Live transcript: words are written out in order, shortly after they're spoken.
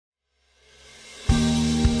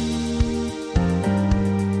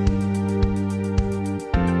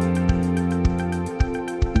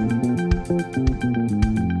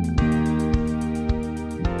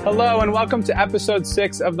Hello, and welcome to episode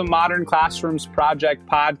 6 of the Modern Classrooms Project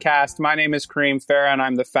podcast. My name is Kareem Farah, and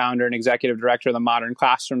I'm the founder and executive director of the Modern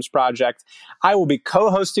Classrooms Project. I will be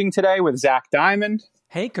co-hosting today with Zach Diamond.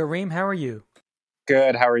 Hey, Kareem, how are you?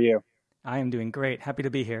 Good, how are you? I am doing great. Happy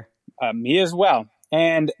to be here. Me as well.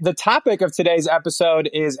 And the topic of today's episode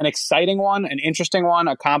is an exciting one, an interesting one,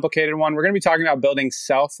 a complicated one. We're going to be talking about building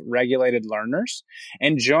self-regulated learners.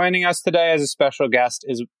 And joining us today as a special guest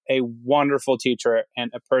is a wonderful teacher and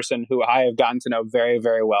a person who I have gotten to know very,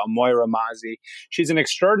 very well, Moira Mazzi. She's an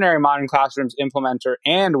extraordinary Modern Classrooms implementer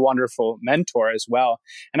and wonderful mentor as well.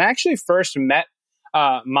 And I actually first met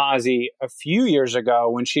Mazzi a few years ago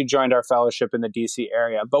when she joined our fellowship in the DC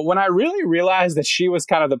area. But when I really realized that she was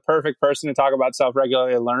kind of the perfect person to talk about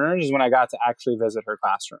self-regulated learners is when I got to actually visit her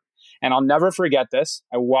classroom. And I'll never forget this.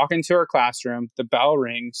 I walk into her classroom, the bell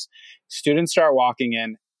rings, students start walking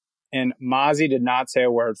in, and Mazzi did not say a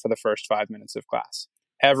word for the first 5 minutes of class.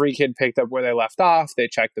 Every kid picked up where they left off. They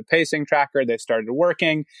checked the pacing tracker. They started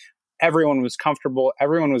working. Everyone was comfortable.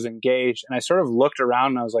 Everyone was engaged. And I sort of looked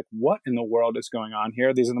around and I was like, what in the world is going on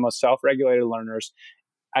here? These are the most self-regulated learners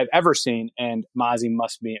I've ever seen. And Mazzi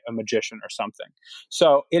must be a magician or something.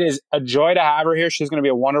 So it is a joy to have her here. She's going to be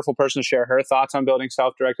a wonderful person to share her thoughts on building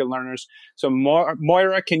self-directed learners. So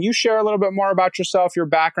Moira, can you share a little bit more about yourself, your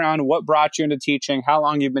background, what brought you into teaching, how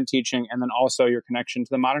long you've been teaching, and then also your connection to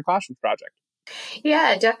the Modern Classrooms Project?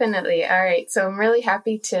 Yeah, definitely. All right. So I'm really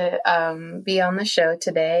happy to be on the show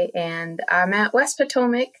today. And I'm at West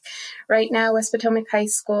Potomac right now, West Potomac High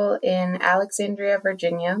School in Alexandria,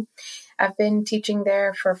 Virginia. I've been teaching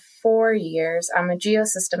there for 4 years. I'm a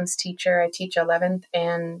geosystems teacher. I teach 11th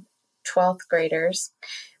and 12th graders.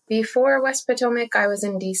 Before West Potomac, I was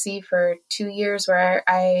in DC for 2 years where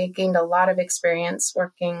I gained a lot of experience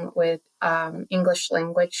working with English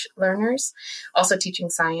language learners, also teaching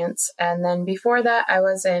science. And then before that, I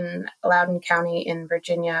was in Loudoun County in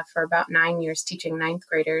Virginia for about 9 years teaching 9th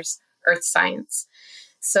graders earth science.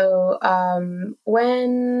 So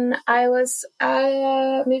when I was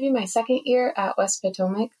maybe my second year at West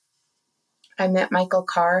Potomac, I met Michael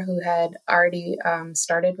Carr, who had already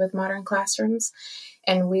started with Modern Classrooms.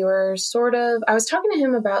 And we were I was talking to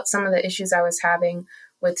him about some of the issues I was having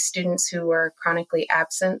with students who were chronically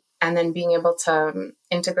absent and then being able to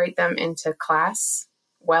integrate them into class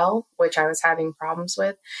well, which I was having problems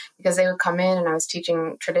with because they would come in and I was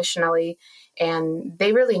teaching traditionally and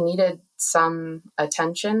they really needed some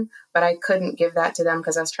attention, but I couldn't give that to them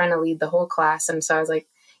because I was trying to lead the whole class. And so I was like,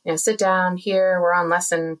 sit down here. We're on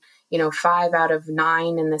lesson 5 out of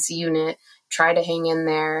 9 in this unit. Try to hang in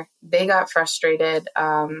there. They got frustrated.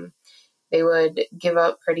 They would give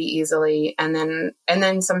up pretty easily. And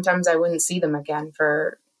then sometimes I wouldn't see them again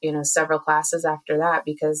for, several classes after that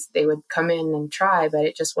because they would come in and try, but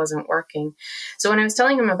it just wasn't working. So when I was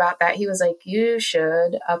telling him about that, he was like, you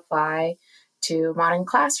should apply to Modern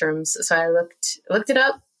Classrooms. So I looked it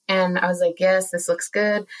up and I was like, yes, this looks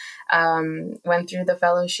good. Went through the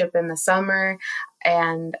fellowship in the summer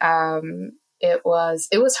and, It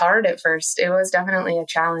was hard at first. It was definitely a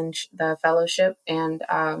challenge, the fellowship, and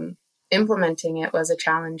implementing it was a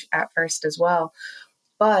challenge at first as well.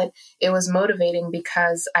 But it was motivating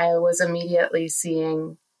because I was immediately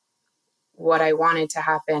seeing what I wanted to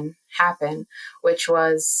happen, which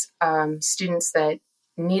was students that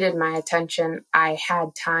needed my attention. I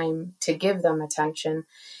had time to give them attention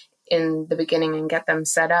in the beginning and get them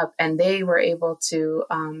set up. And they were able to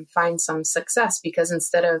find some success because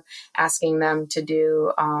instead of asking them to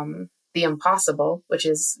do the impossible, which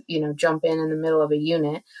is, jump in the middle of a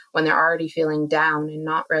unit when they're already feeling down and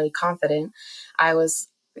not really confident, I was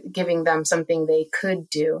giving them something they could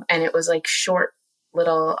do. And it was like short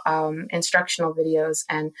little instructional videos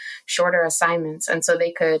and shorter assignments. And so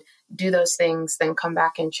they could do those things, then come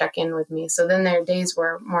back and check in with me. So then their days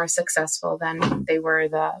were more successful than they were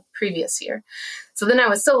the previous year. So then I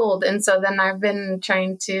was sold. And so then I've been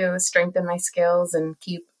trying to strengthen my skills and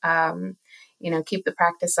keep the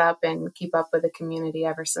practice up and keep up with the community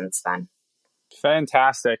ever since then.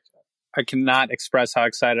 Fantastic. I cannot express how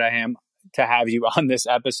excited I am to have you on this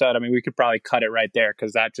episode. I mean, we could probably cut it right there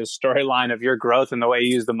because that just storyline of your growth and the way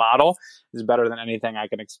you use the model is better than anything I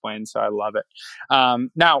can explain. So I love it.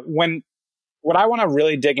 Now, what I want to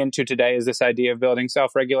really dig into today is this idea of building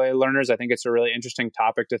self-regulated learners. I think it's a really interesting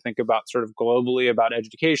topic to think about sort of globally about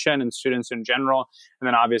education and students in general. And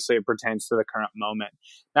then obviously it pertains to the current moment.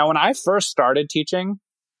 Now, when I first started teaching,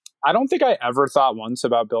 I don't think I ever thought once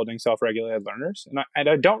about building self-regulated learners. And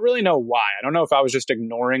I don't really know why. I don't know if I was just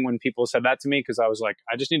ignoring when people said that to me because I was like,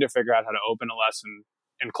 I just need to figure out how to open a lesson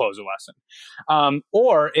and close a lesson.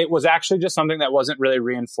 Or it was actually just something that wasn't really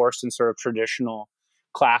reinforced in sort of traditional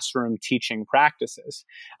classroom teaching practices.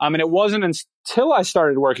 And it wasn't until I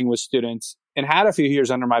started working with students and had a few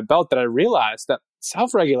years under my belt that I realized that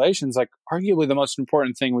self-regulation is like arguably the most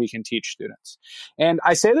important thing we can teach students. And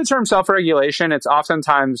I say the term self-regulation, it's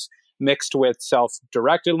oftentimes mixed with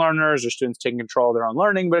self-directed learners or students taking control of their own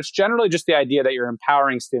learning, but it's generally just the idea that you're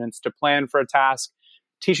empowering students to plan for a task,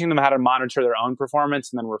 teaching them how to monitor their own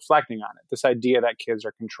performance, and then reflecting on it. This idea that kids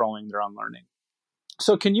are controlling their own learning.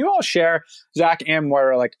 So can you all share, Zach and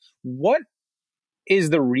Moira, like what is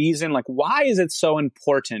the reason, like why is it so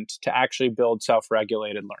important to actually build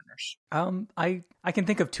self-regulated learners? I can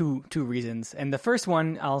think of two reasons. And the first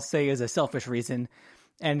one I'll say is a selfish reason.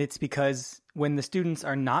 And it's because when the students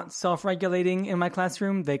are not self-regulating in my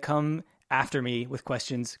classroom, they come after me with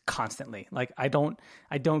questions constantly. Like I don't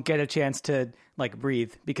get a chance to like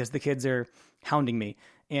breathe because the kids are hounding me.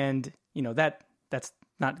 And that's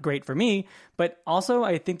not great for me, but also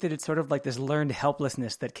I think that it's sort of like this learned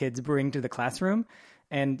helplessness that kids bring to the classroom.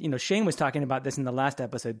 And, Shane was talking about this in the last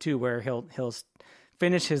episode too, where he'll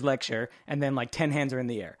finish his lecture and then like 10 hands are in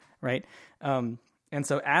the air. Right. And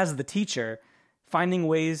so as the teacher, finding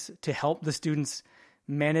ways to help the students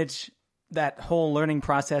manage that whole learning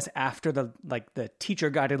process after the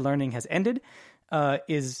teacher guided learning has ended,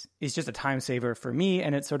 is just a time saver for me.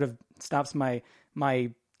 And it sort of stops my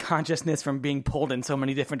consciousness from being pulled in so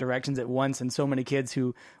many different directions at once, and so many kids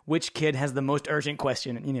which kid has the most urgent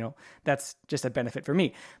question, that's just a benefit for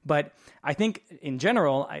me. But I think in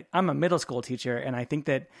general, I'm a middle school teacher, and I think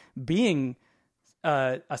that being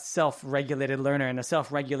a self-regulated learner and a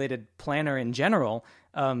self-regulated planner in general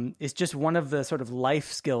is just one of the sort of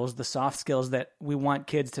life skills, the soft skills that we want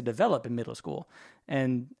kids to develop in middle school.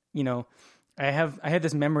 And, I had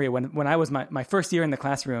this memory when I was my first year in the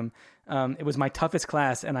classroom. It was my toughest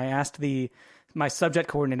class, and I asked my subject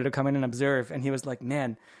coordinator to come in and observe, and he was like,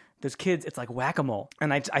 "Man, those kids, it's like whack-a-mole."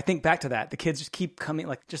 And I think back to that. The kids just keep coming,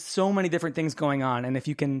 like just so many different things going on. And if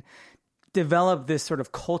you can develop this sort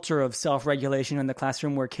of culture of self-regulation in the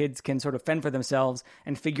classroom where kids can sort of fend for themselves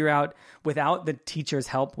and figure out without the teacher's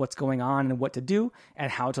help what's going on and what to do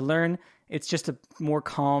and how to learn, it's just a more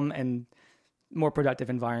calm and more productive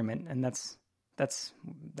environment. And that's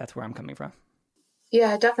where I'm coming from.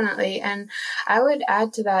 Yeah, definitely. And I would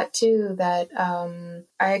add to that too, that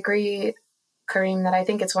I agree, Kareem, that I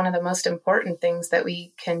think it's one of the most important things that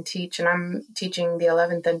we can teach. And I'm teaching the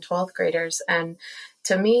 11th and 12th graders. And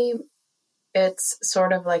to me, it's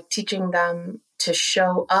sort of like teaching them to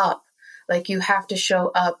show up. Like you have to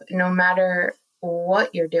show up no matter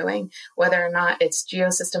what you're doing, whether or not it's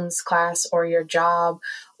geosystems class or your job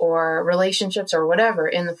or relationships or whatever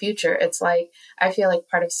in the future. It's like, I feel like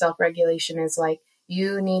part of self-regulation is like,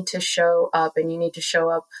 you need to show up, and you need to show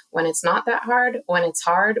up when it's not that hard, when it's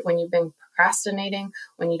hard, when you've been procrastinating,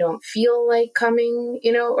 when you don't feel like coming,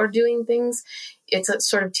 or doing things. It's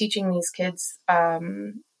sort of teaching these kids,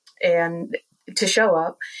 and to show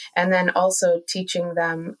up, and then also teaching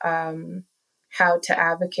them, how to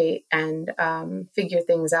advocate and figure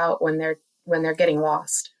things out when they're getting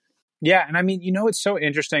lost. Yeah. And I mean, what's so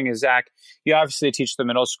interesting is, Zach, you obviously teach the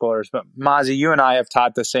middle schoolers, but Mazi, you and I have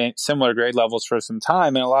taught the same similar grade levels for some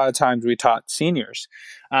time. And a lot of times we taught seniors.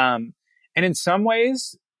 And in some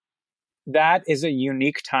ways, that is a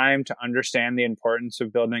unique time to understand the importance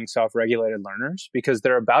of building self-regulated learners because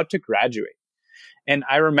they're about to graduate. And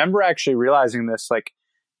I remember actually realizing this, like,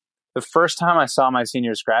 the first time I saw my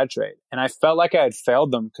seniors graduate, and I felt like I had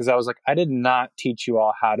failed them because I was like, I did not teach you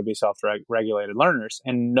all how to be self-regulated learners.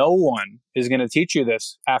 And no one is going to teach you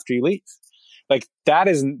this after you leave. Like that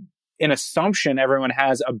is an assumption everyone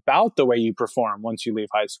has about the way you perform once you leave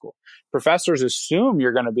high school. Professors assume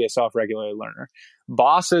you're going to be a self-regulated learner.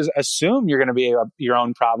 Bosses assume you're going to be your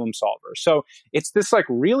own problem solver. So it's this like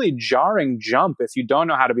really jarring jump if you don't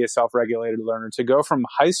know how to be a self-regulated learner to go from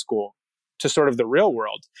high school to sort of the real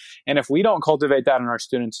world. And if we don't cultivate that in our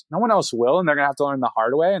students, no one else will, and they're going to have to learn the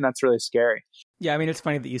hard way. And that's really scary. Yeah. I mean, it's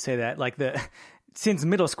funny that you say that. Like since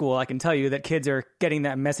middle school, I can tell you that kids are getting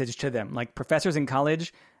that message to them. Like professors in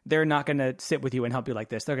college, they're not going to sit with you and help you like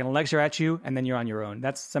this. They're going to lecture at you and then you're on your own.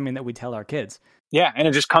 That's something that we tell our kids. Yeah. And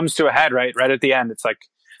it just comes to a head, right at the end. It's like,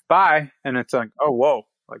 bye. And it's like, oh, whoa.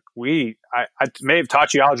 Like I may have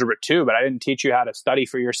taught you algebra too, but I didn't teach you how to study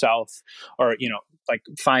for yourself or, like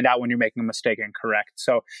find out when you're making a mistake and correct.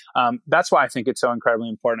 So that's why I think it's so incredibly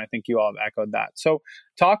important. I think you all have echoed that. So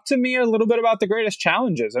talk to me a little bit about the greatest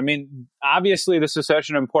challenges. I mean, obviously this is such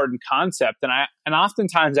an important concept. And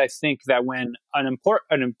oftentimes I think that when an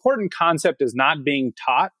important concept is not being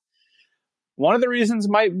taught, one of the reasons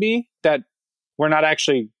might be that we're not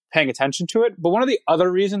actually paying attention to it. But one of the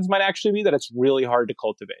other reasons might actually be that it's really hard to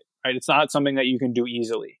cultivate, right? It's not something that you can do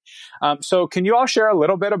easily. So can you all share a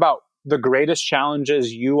little bit about the greatest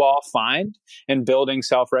challenges you all find in building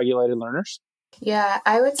self-regulated learners? Yeah,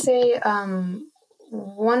 I would say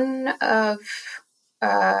one of,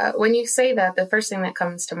 when you say that, the first thing that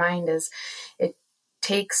comes to mind is it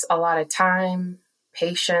takes a lot of time,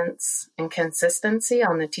 patience, and consistency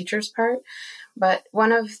on the teacher's part. But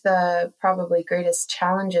one of the probably greatest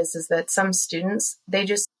challenges is that some students, they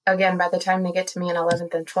just, again, by the time they get to me in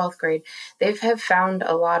 11th and 12th grade, they have found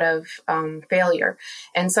a lot of failure.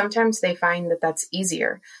 And sometimes they find that that's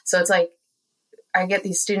easier. So it's like, I get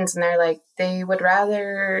these students and they're like, they would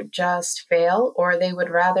rather just fail, or they would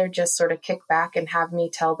rather just sort of kick back and have me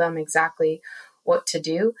tell them exactly what to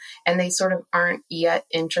do. And they sort of aren't yet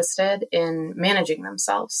interested in managing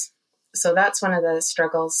themselves. So that's one of the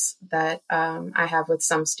struggles that I have with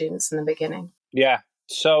some students in the beginning. Yeah,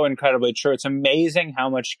 so incredibly true. It's amazing how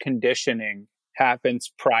much conditioning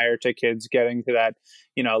happens prior to kids getting to that,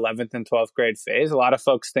 11th and 12th grade phase. A lot of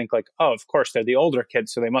folks think like, oh, of course, they're the older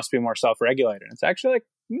kids, so they must be more self-regulated. And it's actually like,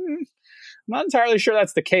 I'm not entirely sure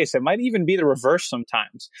that's the case. It might even be the reverse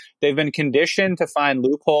sometimes. They've been conditioned to find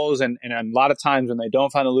loopholes, and a lot of times when they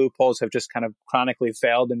don't find the loopholes, have just kind of chronically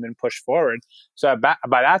failed and been pushed forward. So by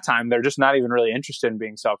that time, they're just not even really interested in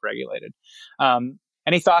being self-regulated.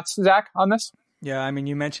 Any thoughts, Zach, on this? Yeah, I mean,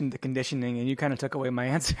 you mentioned the conditioning, and you kind of took away my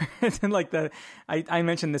answer. Like I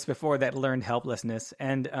mentioned this before, that learned helplessness,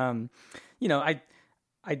 and I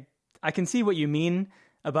can see what you mean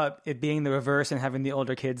about it being the reverse and having the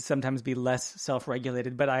older kids sometimes be less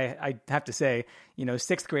self-regulated. But I have to say,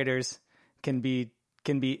 sixth graders can be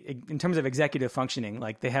in terms of executive functioning,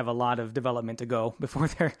 like they have a lot of development to go before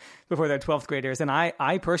they're 12th graders. And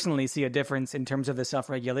I personally see a difference in terms of the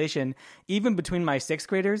self-regulation, even between my sixth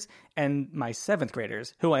graders and my seventh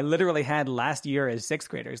graders, who I literally had last year as sixth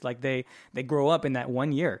graders. Like they grow up in that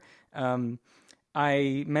 1 year.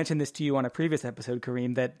 I mentioned this to you on a previous episode,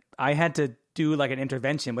 Kareem, that I had to do like an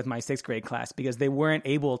intervention with my sixth grade class because they weren't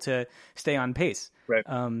able to stay on pace. Right.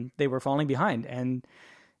 They were falling behind, and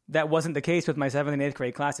that wasn't the case with my 7th and 8th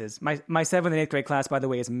grade classes. My 7th and 8th grade class, by the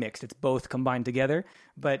way, is mixed. It's both combined together.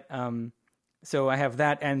 But so I have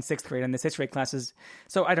that and 6th grade and the 6th grade classes.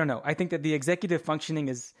 So I don't know. I think that the executive functioning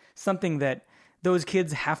is something that those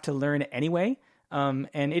kids have to learn anyway. And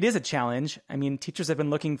it is a challenge. I mean, teachers have been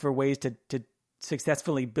looking for ways to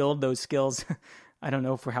successfully build those skills. I don't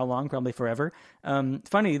know for how long, probably forever.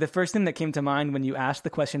 Funny, the first thing that came to mind when you asked the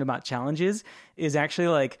question about challenges is actually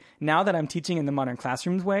like, now that I'm teaching in the modern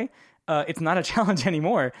classrooms way, it's not a challenge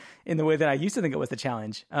anymore in the way that I used to think it was a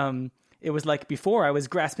challenge. It was like before I was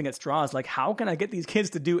grasping at straws, like how can I get these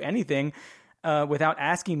kids to do anything without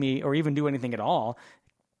asking me or even do anything at all?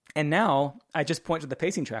 And now I just point to the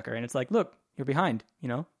pacing tracker and it's like, look, you're behind,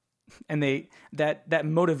 and that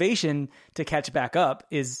motivation to catch back up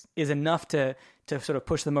is enough to sort of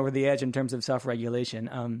push them over the edge in terms of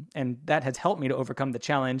self-regulation. And that has helped me to overcome the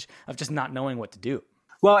challenge of just not knowing what to do.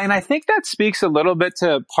 Well, and I think that speaks a little bit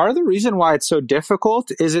to part of the reason why it's so difficult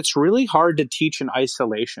is it's really hard to teach in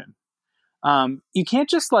isolation. You can't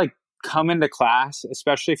just like come into class,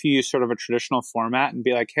 especially if you use sort of a traditional format and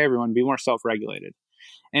be like, hey, everyone, be more self-regulated.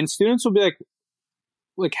 And students will be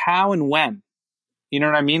like how and when? You know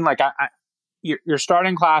what I mean? Like you're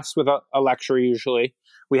starting class with a lecture usually.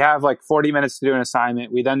 We have like 40 minutes to do an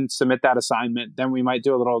assignment. We then submit that assignment. Then we might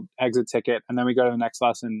do a little exit ticket and then we go to the next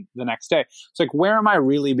lesson the next day. It's like, where am I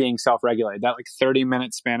really being self-regulated? That like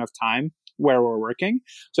 30-minute span of time where we're working.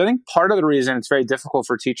 So I think part of the reason it's very difficult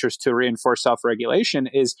for teachers to reinforce self-regulation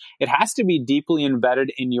is it has to be deeply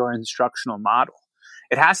embedded in your instructional model.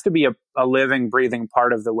 It has to be a living, breathing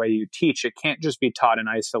part of the way you teach. It can't just be taught in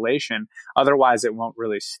isolation. Otherwise, it won't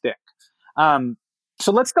really stick.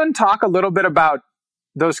 So let's then talk a little bit about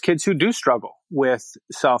those kids who do struggle with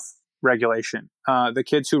self-regulation. The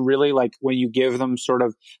kids who really like when you give them sort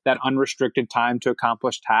of that unrestricted time to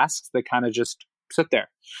accomplish tasks, they kind of just sit there.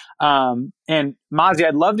 And Mazi,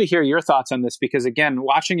 I'd love to hear your thoughts on this because again,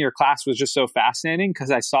 watching your class was just so fascinating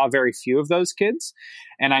because I saw very few of those kids.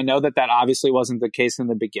 And I know that obviously wasn't the case in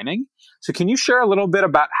the beginning. So can you share a little bit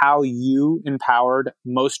about how you empowered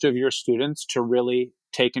most of your students to really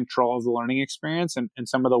take control of the learning experience and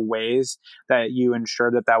some of the ways that you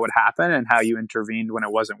ensured that would happen and how you intervened when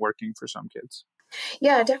it wasn't working for some kids?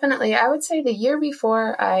 Yeah, definitely. I would say the year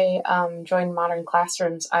before I joined Modern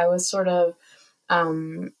Classrooms, I was sort of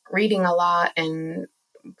reading a lot and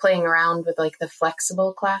playing around with like the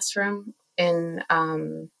flexible classroom in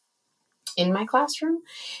my classroom.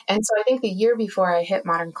 And so I think the year before I hit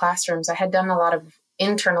Modern Classrooms, I had done a lot of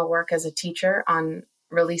internal work as a teacher on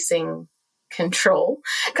releasing control,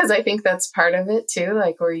 because I think that's part of it too.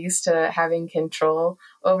 Like, we're used to having control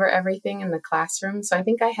over everything in the classroom. So I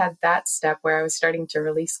think I had that step where I was starting to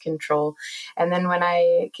release control. And then when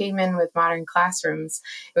I came in with modern classrooms,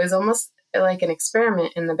 it was almost like an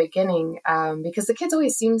experiment in the beginning, because the kids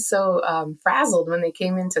always seemed so frazzled when they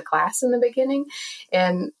came into class in the beginning.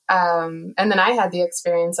 And then I had the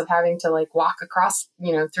experience of having to like walk across,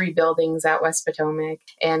 3 buildings at West Potomac.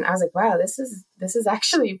 And I was like, wow, this is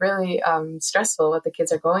actually really stressful what the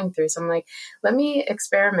kids are going through. So I'm like, let me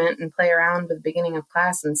experiment and play around with the beginning of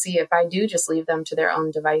class and see if I do just leave them to their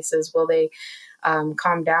own devices, will they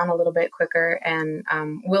calm down a little bit quicker, and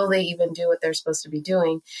will they even do what they're supposed to be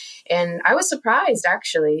doing? And I was surprised,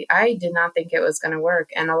 actually. I did not think it was going to work.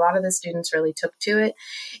 And a lot of the students really took to it.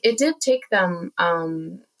 It did take them,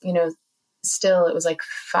 still, it was like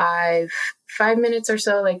five minutes or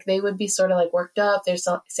so. Like, they would be sort of like worked up. They're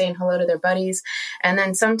saying hello to their buddies. And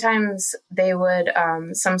then sometimes they would,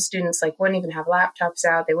 some students like wouldn't even have laptops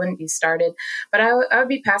out. They wouldn't be started. But I would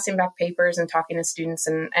be passing back papers and talking to students.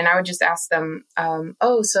 And I would just ask them,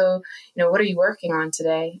 so what are you working on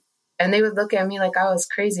today? And they would look at me like I was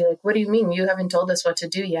crazy. Like, what do you mean? You haven't told us what to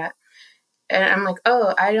do yet. And I'm like,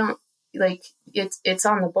 I don't, like, it's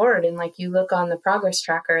on the board, and like, you look on the progress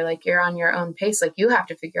tracker, like, you're on your own pace, like, you have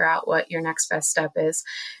to figure out what your next best step is.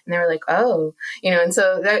 And they were like, and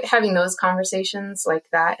so having those conversations like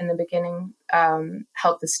that in the beginning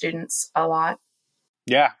helped the students a lot.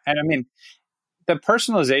 Yeah. And I mean, the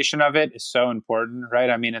personalization of it is so important, right?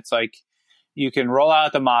 I mean, it's like, you can roll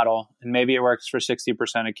out the model and maybe it works for 60%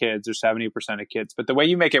 of kids or 70% of kids, but the way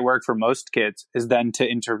you make it work for most kids is then to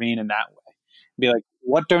intervene in that way. Be like,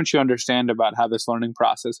 what don't you understand about how this learning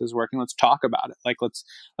process is working? Let's talk about it. Like, let's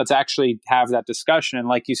actually have that discussion. And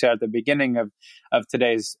like you said at the beginning of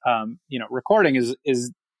today's recording,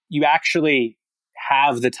 is you actually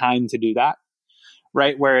have the time to do that,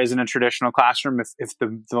 right? Whereas in a traditional classroom, if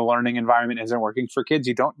the learning environment isn't working for kids,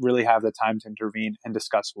 you don't really have the time to intervene and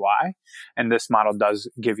discuss why. And this model does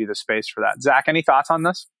give you the space for that. Zach, any thoughts on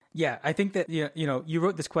this? Yeah, I think that, you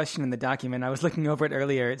wrote this question in the document. I was looking over it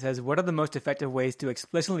earlier. It says, what are the most effective ways to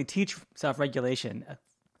explicitly teach self-regulation?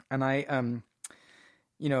 And I,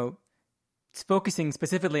 focusing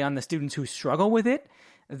specifically on the students who struggle with it,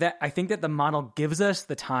 that I think that the model gives us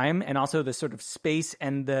the time and also the sort of space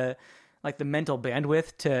and the mental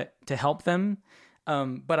bandwidth to help them.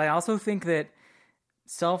 But I also think that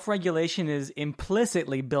self-regulation is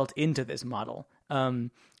implicitly built into this model. I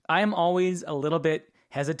am always a little bit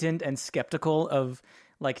hesitant and skeptical of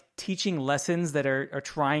like teaching lessons that are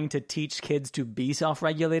trying to teach kids to be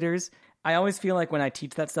self-regulators. I always feel like when I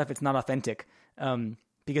teach that stuff, it's not authentic,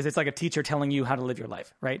 because it's like a teacher telling you how to live your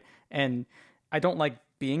life, right? And I don't like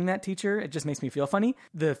being that teacher. It just makes me feel funny.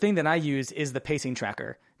 The thing that I use is the pacing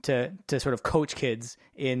tracker to sort of coach kids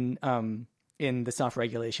in the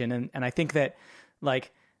self-regulation. And I think that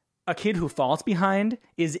like a kid who falls behind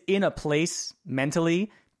is in a place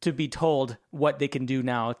mentally to be told what they can do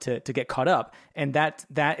now to get caught up. And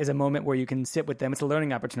that is a moment where you can sit with them. It's a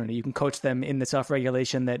learning opportunity. You can coach them in the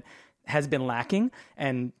self-regulation that has been lacking.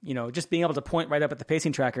 And, just being able to point right up at the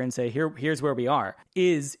pacing tracker and say, here's where we are,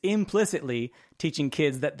 is implicitly teaching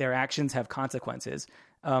kids that their actions have consequences,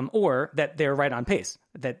 or that they're right on pace,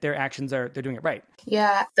 that their actions they're doing it right.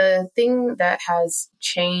 Yeah, the thing that has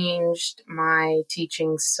changed my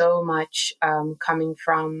teaching so much, coming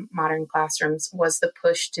from modern classrooms, was the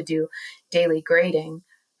push to do daily grading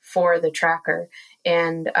for the tracker.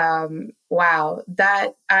 And wow,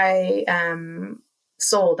 that I am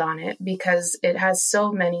sold on it, because it has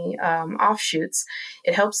so many offshoots.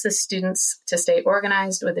 It helps the students to stay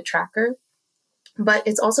organized with the tracker, but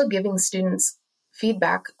it's also giving students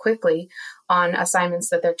feedback quickly on assignments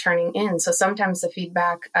that they're turning in. So sometimes the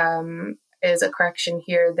feedback is a correction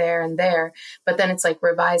here, there, and there, but then it's like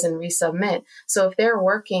revise and resubmit. So if they're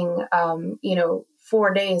working,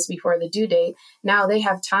 4 days before the due date, now they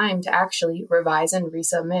have time to actually revise and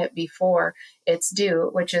resubmit before it's due,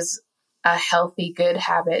 which is a healthy, good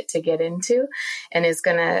habit to get into, and is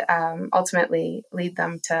going to ultimately lead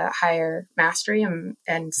them to higher mastery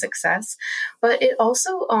and success. But it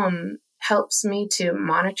also helps me to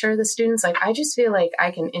monitor the students. Like, I just feel like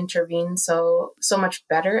I can intervene so much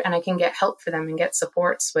better, and I can get help for them and get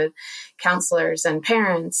supports with counselors and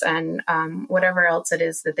parents and whatever else it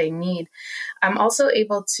is that they need. I'm also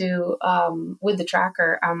able to, with the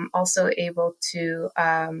tracker, I'm also able to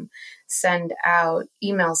send out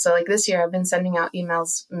emails. So like this year, I've been sending out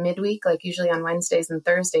emails midweek, like usually on Wednesdays and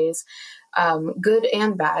Thursdays, good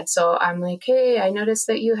and bad. So I'm like, hey, I noticed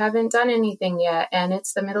that you haven't done anything yet, and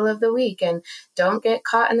it's the middle of the week, and don't get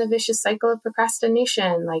caught in the vicious cycle of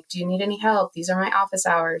procrastination. Like, do you need any help? These are my office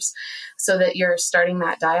hours. So that you're starting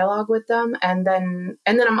that dialogue with them. And then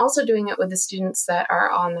I'm also doing it with the students that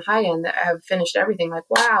are on the high end that have finished everything. Like,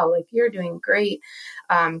 wow, like you're doing great.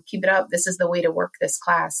 Keep it up. This is the way to work this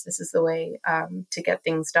class. This is the way to get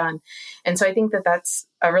things done. And so I think that that's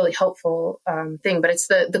a really helpful thing. But it's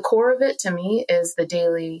the core of it to me is the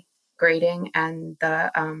daily grading and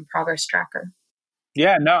the progress tracker.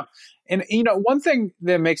 Yeah, no. And, one thing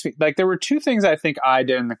that makes me like, there were two things I think I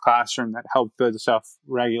did in the classroom that helped build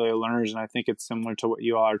self-regulated learners. And I think it's similar to what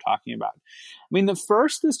you all are talking about. I mean, the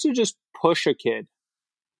first is to just push a kid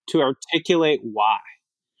to articulate why.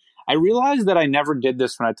 I realized that I never did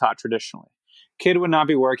this when I taught traditionally. Kid would not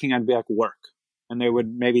be working, I'd be like, work. And they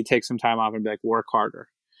would maybe take some time off and be like, work harder.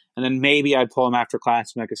 And then maybe I'd pull them after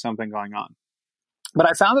class and be like, is something going on? But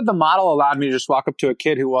I found that the model allowed me to just walk up to a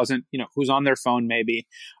kid who wasn't, who's on their phone maybe,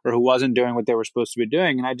 or who wasn't doing what they were supposed to be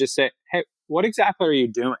doing. And I'd just say, hey, what exactly are you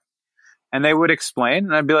doing? And they would explain.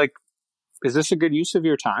 And I'd be like, is this a good use of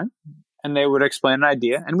your time? And they would explain an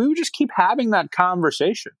idea. And we would just keep having that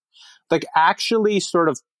conversation. Like actually sort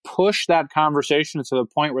of push that conversation to the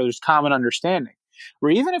point where there's common understanding.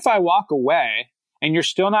 Where even if I walk away and you're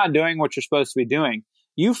still not doing what you're supposed to be doing,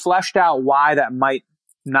 you fleshed out why that might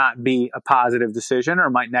not be a positive decision or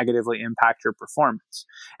might negatively impact your performance.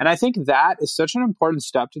 And I think that is such an important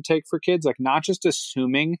step to take for kids, like not just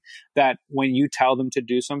assuming that when you tell them to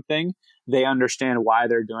do something, they understand why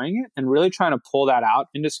they're doing it, and really trying to pull that out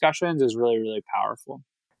in discussions is really, really powerful.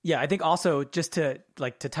 Yeah, I think also just to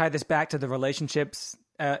tie this back to the relationships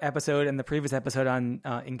episode and the previous episode on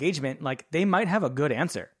engagement, like they might have a good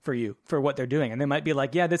answer for you for what they're doing. And they might be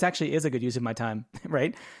like, yeah, this actually is a good use of my time,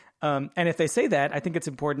 right? And if they say that, I think it's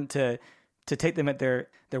important to take them at their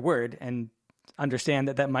word and understand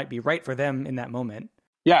that might be right for them in that moment.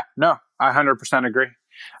 Yeah, no, I 100% agree.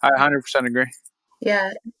 I 100% agree.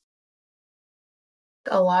 Yeah.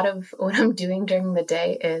 A lot of what I'm doing during the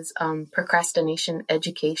day is procrastination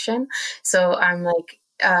education. So I'm like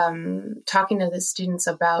talking to the students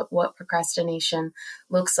about what procrastination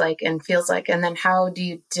looks like and feels like, and then how do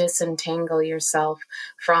you disentangle yourself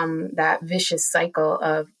from that vicious cycle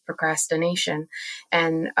of procrastination,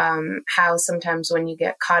 and how sometimes when you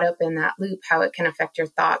get caught up in that loop, how it can affect your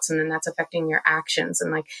thoughts, and then that's affecting your actions,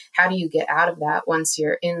 and like how do you get out of that once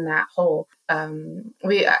you're in that hole.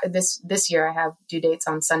 This year I have due dates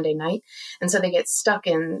on Sunday night, and so they get stuck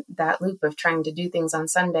in that loop of trying to do things on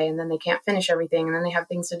Sunday, and then they can't finish everything, and then they have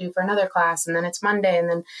things to do for another class, and then it's Monday, and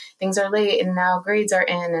then things are late, and now grades are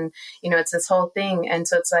in, and it's this whole thing. And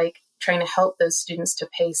so it's like trying to help those students to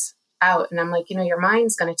pace out. And I'm like, your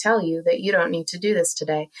mind's going to tell you that you don't need to do this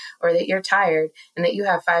today, or that you're tired and that you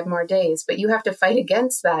have 5 more days, but you have to fight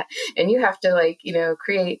against that. And you have to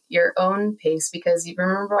create your own pace, because you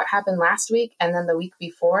remember what happened last week and then the week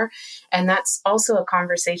before. And that's also a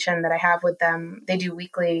conversation that I have with them. They do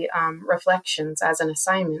weekly reflections as an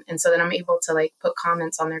assignment. And so then I'm able to put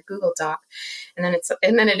comments on their Google Doc. And then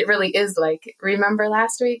it really is like, remember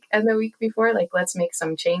last week and the week before, let's make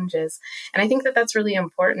some changes. And I think that that's really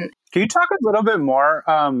important. Can you talk a little bit more,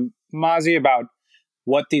 Mazi, about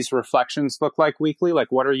what these reflections look like weekly?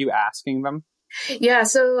 Like, what are you asking them? Yeah,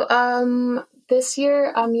 so this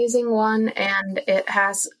year I'm using one, and it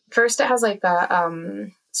has like a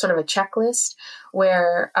sort of a checklist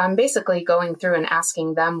where I'm basically going through and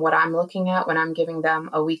asking them what I'm looking at when I'm giving them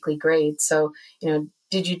a weekly grade. So,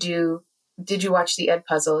 did you watch the Ed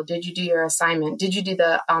Puzzle? Did you do your assignment? Did you do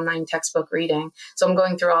the online textbook reading? So I'm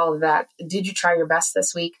going through all of that. Did you try your best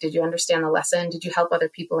this week? Did you understand the lesson? Did you help other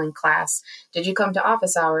people in class? Did you come to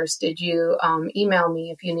office hours? Did you email me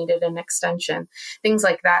if you needed an extension? Things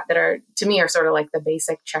like that are, to me, are sort of like the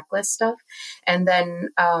basic checklist stuff. And then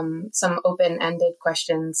some open-ended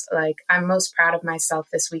questions like, I'm most proud of myself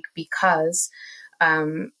this week because,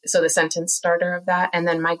 so the sentence starter of that. And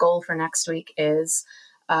then my goal for next week is,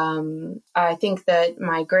 I think that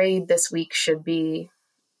my grade this week should be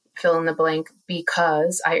fill in the blank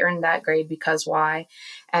because I earned that grade, because why?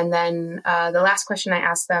 And then the last question I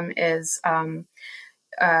ask them is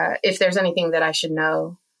if there's anything that I should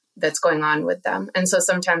know that's going on with them. And so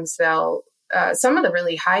sometimes some of the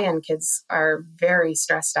really high-end kids are very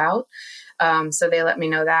stressed out. So they let me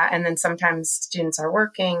know that. And then sometimes students are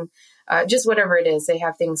working. Just whatever it is, they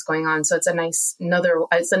have things going on. So it's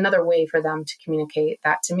it's another way for them to communicate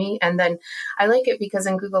that to me. And then I like it because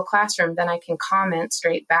in Google Classroom, then I can comment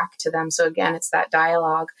straight back to them. So again, it's that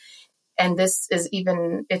dialogue. And this is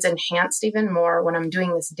it's enhanced even more when I'm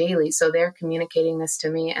doing this daily. So they're communicating this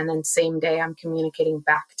to me, and then same day I'm communicating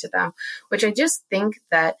back to them, which I just think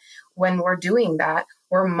that when we're doing that,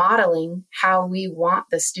 we're modeling how we want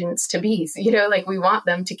the students to be, like we want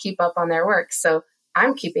them to keep up on their work. So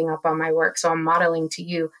I'm keeping up on my work. So I'm modeling to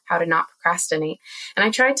you how to not procrastinate. And I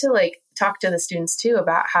try to talk to the students too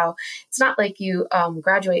about how it's not like you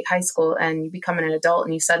graduate high school and you become an adult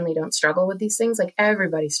and you suddenly don't struggle with these things. Like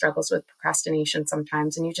everybody struggles with procrastination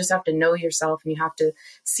sometimes, and you just have to know yourself, and you have to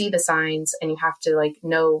see the signs, and you have to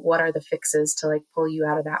know what are the fixes to pull you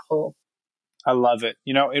out of that hole. I love it.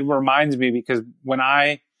 It reminds me, because one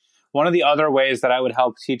of the other ways that I would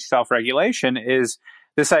help teach self-regulation is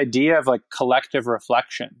this idea of collective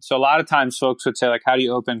reflection. So a lot of times folks would say how do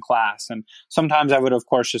you open class? And sometimes I would, of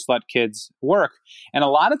course, just let kids work. And a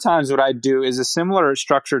lot of times what I'd do is a similar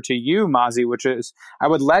structure to you, Mazi, which is I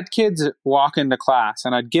would let kids walk into class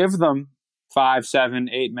and I'd give them 5, 7,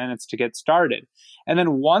 8 minutes to get started. And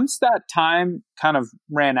then once that time kind of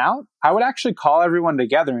ran out, I would actually call everyone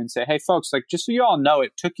together and say, hey, folks, just so you all know,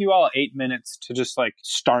 it took you all 8 minutes to just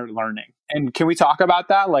start learning. And can we talk about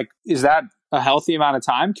that? Is that a healthy amount of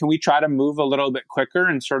time? Can we try to move a little bit quicker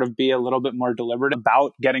and sort of be a little bit more deliberate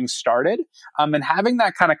about getting started? And having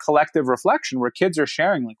that kind of collective reflection where kids are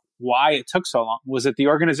sharing why it took so long. Was it the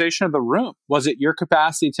organization of the room? Was it your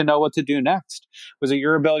capacity to know what to do next? Was it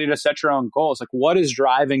your ability to set your own goals? What is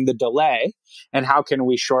driving the delay, and how can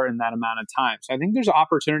we shorten that amount of time? So I think there's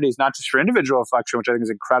opportunities not just for individual reflection, which I think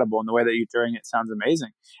is incredible, and the way that you're doing it sounds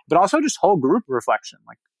amazing, but also just whole group reflection.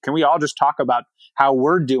 Can we all just talk about how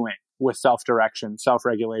we're doing with self-direction,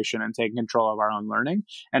 self-regulation, and taking control of our own learning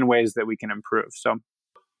and ways that we can improve? So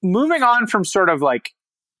moving on from sort of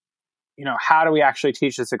how do we actually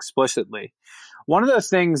teach this explicitly? One of the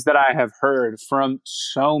things that I have heard from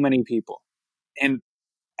so many people in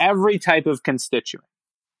every type of constituent,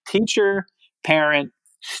 teacher, parent,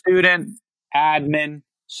 student, admin,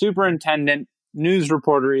 superintendent, news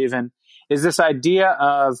reporter even, is this idea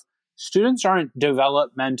of students aren't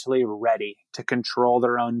developmentally ready to control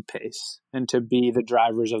their own pace and to be the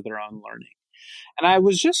drivers of their own learning. And I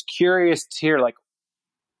was just curious to hear,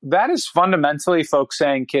 that is fundamentally folks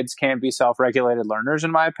saying kids can't be self-regulated learners, in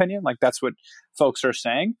my opinion. That's what folks are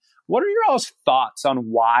saying. What are your all's thoughts on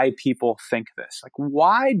why people think this?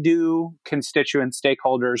 Why do constituent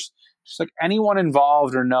stakeholders, just anyone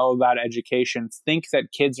involved or know about education, think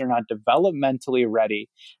that kids are not developmentally ready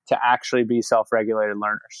to actually be self-regulated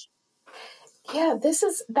learners? Yeah,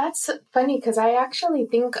 that's funny, because I actually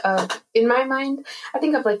think of, in my mind, I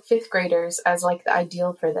think of fifth graders as the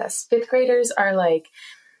ideal for this. Fifth graders are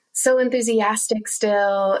so enthusiastic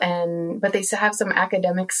still, but they still have some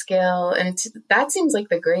academic skill, and that seems like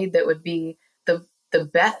the grade that would be the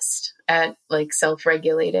best at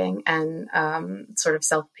self-regulating and sort of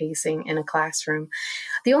self-pacing in a classroom.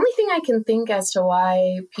 The only thing I can think as to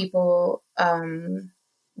why people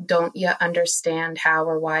don't yet understand how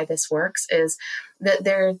or why this works is that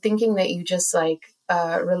they're thinking that you just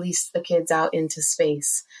release the kids out into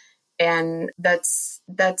space. And that's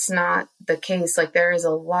not the case. There is a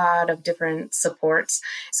lot of different supports.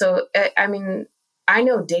 So, I mean, I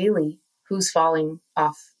know daily who's falling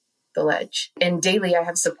off the ledge, and daily I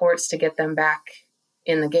have supports to get them back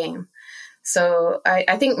in the game. So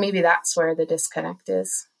I think maybe that's where the disconnect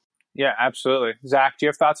is. Yeah, absolutely. Zach, do you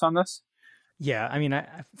have thoughts on this? Yeah. I mean,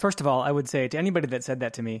 first of all, I would say to anybody that said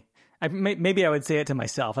that to me, maybe I would say it to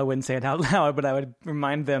myself. I wouldn't say it out loud, but I would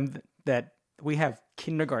remind them that we have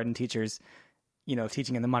kindergarten teachers,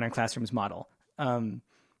 teaching in the modern classrooms model.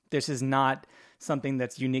 This is not something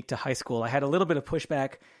that's unique to high school. I had a little bit of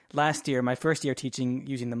pushback last year, my first year teaching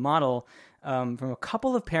using the model, from a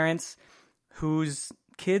couple of parents whose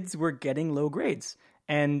kids were getting low grades.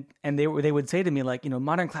 And they would say to me,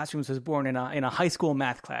 modern classrooms was born in a high school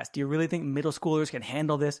math class. Do you really think middle schoolers can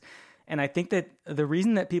handle this? And I think that the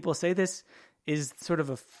reason that people say this is sort of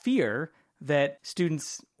a fear that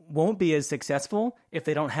students won't be as successful if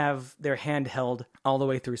they don't have their hand held all the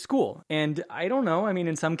way through school. And I don't know. I mean,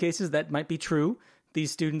 in some cases that might be true.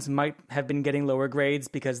 These students might have been getting lower grades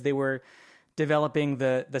because they were developing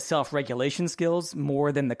the self-regulation skills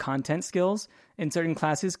more than the content skills in certain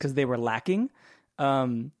classes because they were lacking.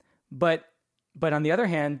 But on the other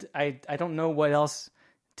hand, I don't know what else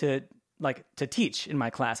to teach in my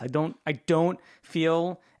class. I don't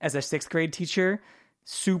feel as a sixth grade teacher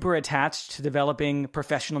super attached to developing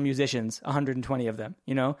professional musicians, 120 of them.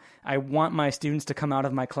 I want my students to come out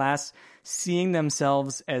of my class seeing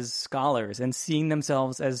themselves as scholars and seeing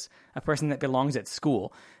themselves as a person that belongs at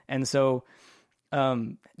school. And so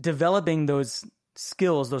developing those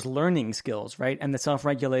skills, those learning skills, right? And the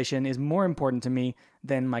self-regulation is more important to me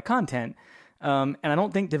than my content. And I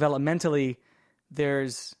don't think developmentally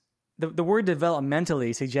there's the word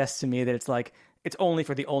developmentally suggests to me that it's like it's only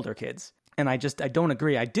for the older kids. And I don't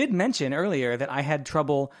agree. I did mention earlier that I had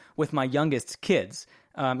trouble with my youngest kids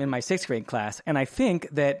in my 6th grade class. And I think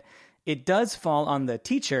that it does fall on the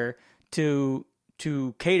teacher to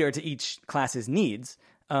cater to each class's needs.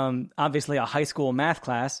 Obviously, a high school math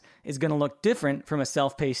class is going to look different from a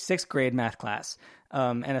self-paced 6th grade math class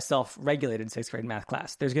and a self-regulated 6th grade math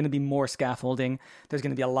class. There's going to be more scaffolding. There's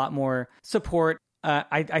going to be a lot more support.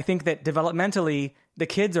 I think that developmentally, the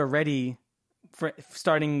kids are ready for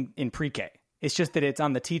starting in pre-K. It's just that it's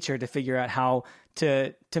on the teacher to figure out how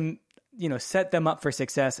to set them up for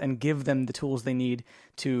success and give them the tools they need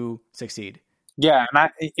to succeed. Yeah. And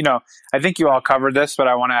I think you all covered this, but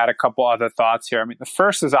I want to add a couple other thoughts here. I mean, the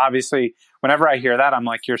first is obviously whenever I hear that, I'm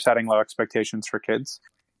like, you're setting low expectations for kids.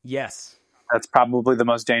 Yes. That's probably the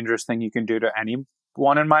most dangerous thing you can do to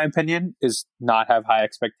anyone, in my opinion, is not have high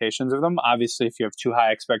expectations of them. Obviously, if you have too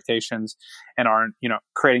high expectations and aren't,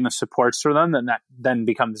 creating the supports for them, then that then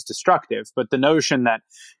becomes destructive. But the notion that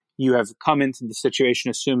you have come into the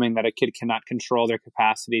situation assuming that a kid cannot control their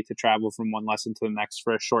capacity to travel from one lesson to the next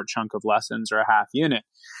for a short chunk of lessons or a half unit,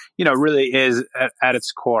 really is at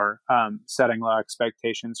its core setting low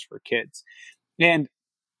expectations for kids. And,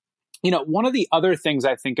 one of the other things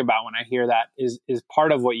I think about when I hear that is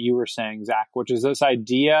part of what you were saying, Zach, which is this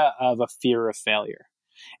idea of a fear of failure.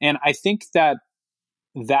 And I think that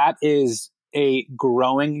is a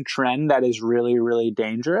growing trend that is really, really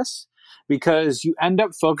dangerous, because you end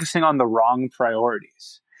up focusing on the wrong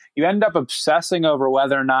priorities. You end up obsessing over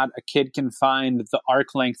whether or not a kid can find the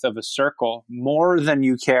arc length of a circle more than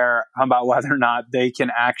you care about whether or not they can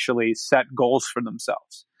actually set goals for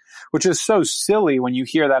themselves, which is so silly when you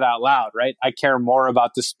hear that out loud, right? I care more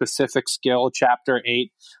about the specific skill, chapter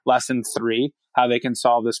 8, lesson 3, how they can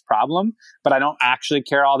solve this problem, but I don't actually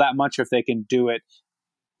care all that much if they can do it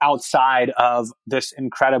outside of this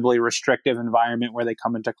incredibly restrictive environment where they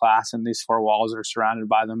come into class and these 4 walls are surrounded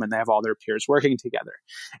by them and they have all their peers working together.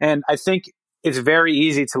 And I think it's very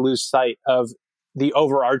easy to lose sight of the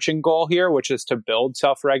overarching goal here, which is to build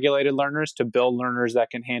self-regulated learners, to build learners that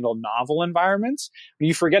can handle novel environments. When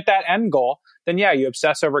you forget that end goal, then you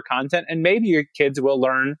obsess over content, and maybe your kids will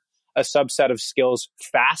learn a subset of skills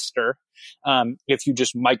faster if you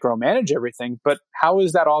just micromanage everything. But how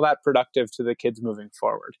is that all that productive to the kids moving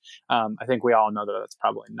forward? I think we all know that that's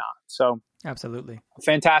probably not. So absolutely.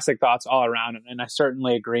 Fantastic thoughts all around. And I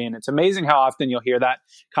certainly agree. And it's amazing how often you'll hear that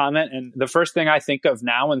comment. And the first thing I think of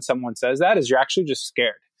now when someone says that is you're actually just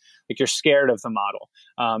scared. Like, you're scared of the model.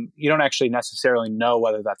 You don't actually necessarily know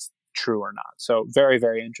whether that's true or not. So very,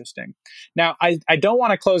 very interesting. Now, I don't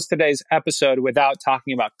want to close today's episode without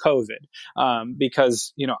talking about COVID,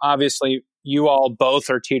 because, obviously you all both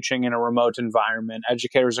are teaching in a remote environment.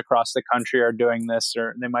 Educators across the country are doing this,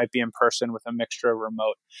 or they might be in person with a mixture of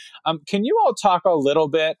remote. Can you all talk a little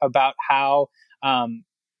bit about how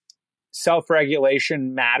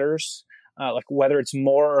self-regulation matters, like whether it's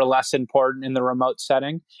more or less important in the remote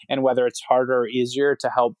setting, and whether it's harder or easier to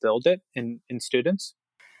help build it in students?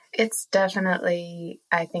 It's definitely,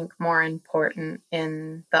 I think, more important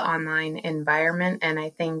in the online environment. And I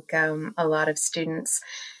think a lot of students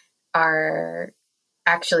are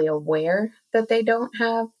actually aware that they don't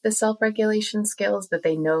have the self-regulation skills that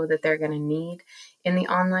they know that they're going to need in the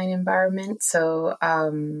online environment. So,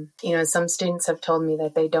 some students have told me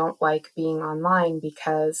that they don't like being online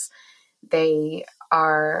because they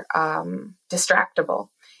are distractible.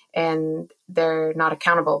 And they're not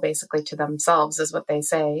accountable basically to themselves, is what they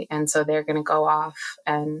say. And so they're going to go off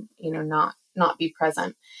and, not be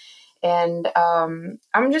present. And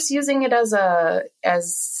I'm just using it as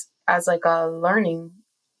like a learning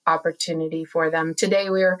opportunity for them. Today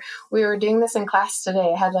we were doing this in class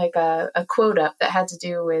today. I had like a quote up that had to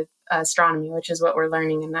do with astronomy, which is what we're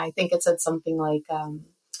learning. And I think it said something like,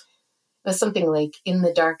 in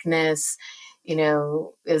the darkness,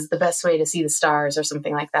 is the best way to see the stars, or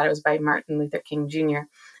something like that. It was by Martin Luther King Jr.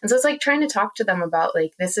 And so it's like trying to talk to them about,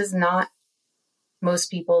 like, this is not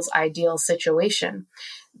most people's ideal situation.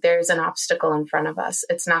 There's an obstacle in front of us.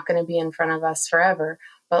 It's not going to be in front of us forever,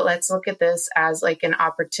 but let's look at this as like an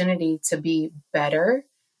opportunity to be better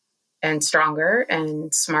and stronger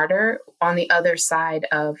and smarter on the other side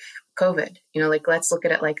of COVID. Let's look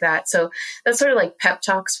at it like that. So that's sort of like pep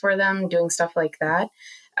talks for them, doing stuff like that.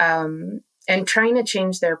 And trying to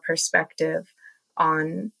change their perspective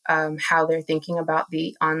on how they're thinking about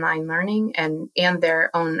the online learning and their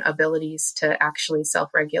own abilities to actually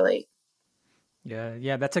self-regulate.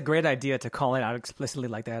 Yeah, that's a great idea to call it out explicitly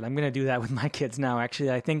like that. I'm going to do that with my kids now.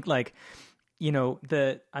 Actually, I think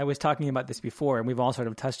I was talking about this before, and we've all sort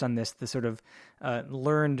of touched on this, the sort of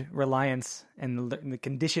learned reliance and the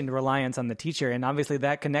conditioned reliance on the teacher. And obviously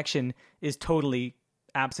that connection is totally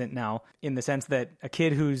absent now, in the sense that a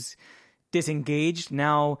kid who's disengaged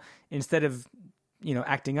now, instead of,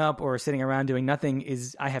 acting up or sitting around doing nothing,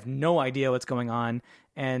 I have no idea what's going on.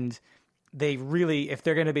 And they really, if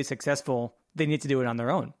they're going to be successful, they need to do it on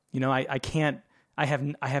their own. I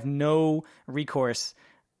have no recourse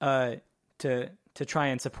to try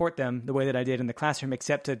and support them the way that I did in the classroom,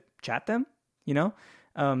 except to chat them.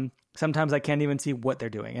 Sometimes I can't even see what they're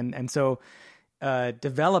doing, and so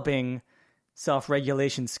developing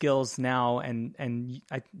self-regulation skills now, and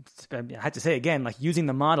I have to say again, like using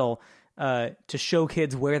the model to show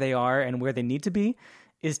kids where they are and where they need to be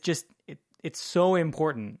is just it's so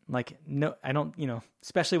important. Like, no, I don't,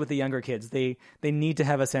 especially with the younger kids, they need to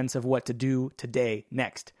have a sense of what to do today,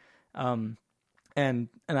 next. And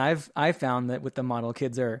I've found that with the model,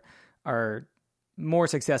 kids are more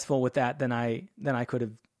successful with that than I could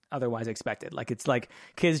have otherwise expected. Like, it's like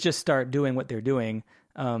kids just start doing what they're doing.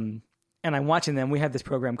 And I'm watching them. We have this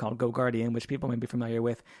program called Go Guardian, which people may be familiar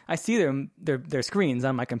with. I see their screens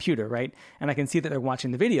on my computer, right? And I can see that they're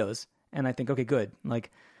watching the videos, and I think, okay, good.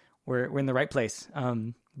 Like, we're in the right place.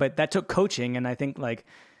 But that took coaching, and I think like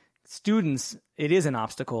students, it is an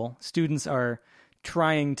obstacle. Students are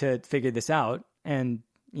trying to figure this out, and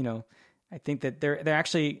I think that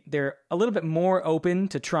they're a little bit more open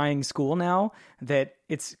to trying school now, that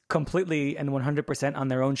it's completely and 100% on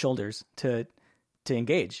their own shoulders to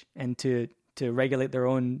engage and to regulate their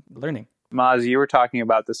own learning. Maz, you were talking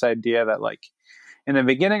about this idea that, like, in the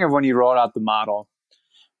beginning of when you rolled out the model,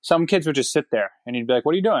 some kids would just sit there and you'd be like,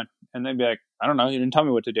 what are you doing? And they'd be like, I don't know, you didn't tell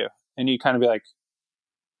me what to do. And you'd kind of be like,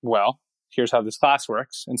 well, here's how this class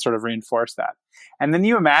works, and sort of reinforce that. And then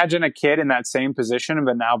you imagine a kid in that same position,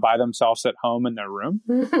 but now by themselves at home in their room.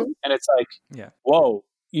 And it's like, whoa,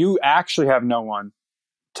 you actually have no one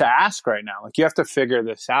to ask right now. Like, you have to figure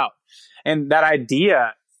this out. And that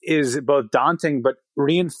idea is both daunting, but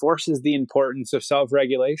reinforces the importance of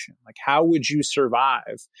self-regulation. Like, how would you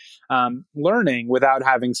survive learning without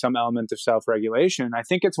having some element of self-regulation? I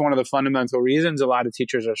think it's one of the fundamental reasons a lot of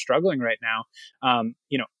teachers are struggling right now,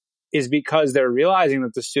 is because they're realizing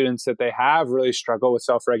that the students that they have really struggle with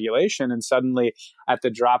self-regulation, and suddenly at the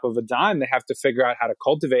drop of a dime, they have to figure out how to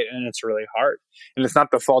cultivate it, and it's really hard. And it's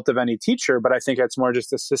not the fault of any teacher, but I think it's more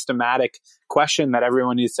just a systematic question that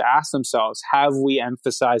everyone needs to ask themselves. Have we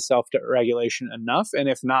emphasized self-regulation enough? And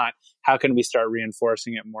if not, how can we start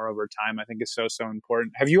reinforcing it more over time? I think is so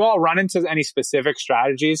important. Have you all run into any specific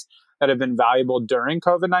strategies that have been valuable during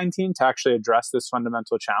COVID-19 to actually address this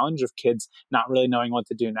fundamental challenge of kids not really knowing what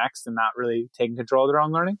to do next and not really taking control of their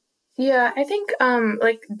own learning? Yeah, I think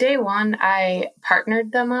like day one, I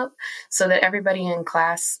partnered them up so that everybody in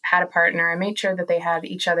class had a partner. I made sure that they had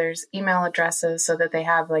each other's email addresses so that they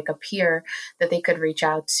have like a peer that they could reach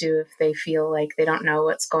out to if they feel like they don't know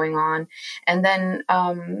what's going on. And then,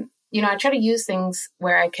 I try to use things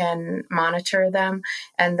where I can monitor them.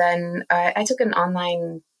 And then I took an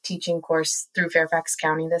online teaching course through Fairfax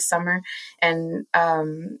County this summer. And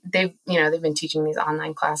they've been teaching these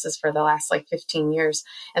online classes for the last 15 years.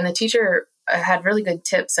 And the teacher had really good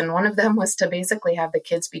tips. And one of them was to basically have the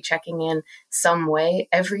kids be checking in some way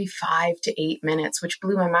every 5 to 8 minutes, which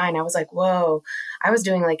blew my mind. I was like, whoa, I was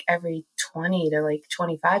doing every 20 to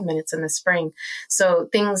 25 minutes in the spring. So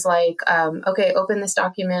things like, okay, open this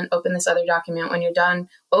document, open this other document. When you're done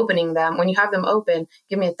opening them, when you have them open,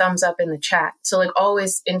 give me a thumbs up in the chat. So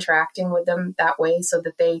always interacting with them that way so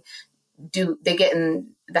that they get in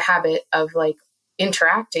the habit of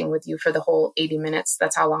interacting with you for the whole 80 minutes.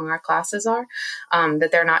 That's how long our classes are. That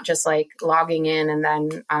they're not just logging in and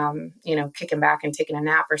then, kicking back and taking a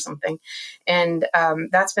nap or something. And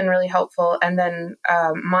that's been really helpful. And then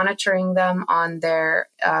monitoring them on their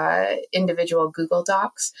individual Google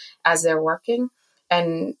Docs as they're working.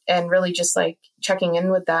 And really just checking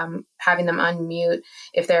in with them, having them unmute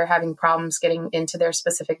if they're having problems getting into their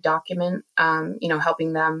specific document,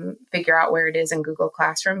 helping them figure out where it is in Google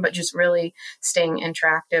Classroom, but just really staying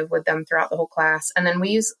interactive with them throughout the whole class. And then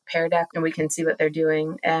we use Pear Deck and we can see what they're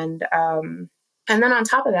doing. And then on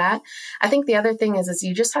top of that, I think the other thing is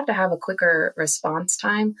you just have to have a quicker response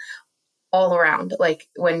time all around.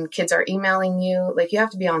 When kids are emailing you, you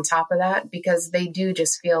have to be on top of that because they do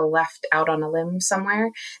just feel left out on a limb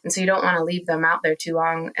somewhere. And so you don't want to leave them out there too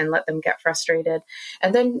long and let them get frustrated.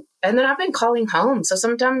 And then And then I've been calling home. So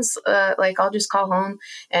sometimes like I'll just call home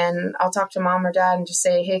and I'll talk to mom or dad and just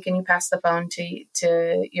say, hey, can you pass the phone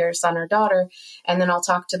to your son or daughter? And then I'll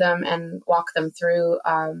talk to them and walk them through,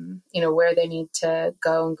 where they need to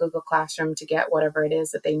go in Google Classroom to get whatever it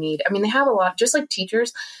is that they need. I mean, they have a lot, just like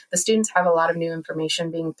teachers, the students have a lot of new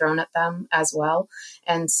information being thrown at them as well.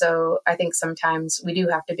 And so I think sometimes we do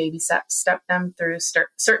have to baby step them through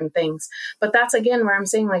certain things. But that's, again, where I'm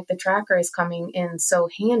saying like the tracker is coming in so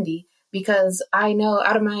handy, because I know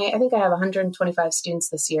out of I think I have 125 students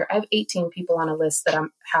this year. I have 18 people on a list that I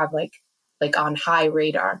have like on high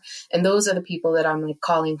radar. And those are the people that I'm like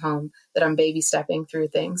calling home, that I'm baby stepping through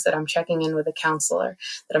things, that I'm checking in with a counselor,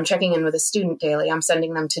 that I'm checking in with a student daily. I'm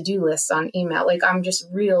sending them to-do lists on email. Like I'm just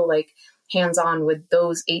real like hands-on with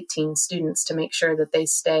those 18 students to make sure that they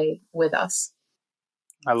stay with us.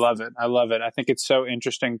 I love it. I think it's so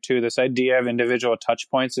interesting too. This idea of individual touch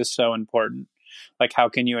points is so important. Like, how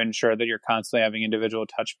can you ensure that you're constantly having individual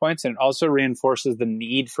touch points? And it also reinforces the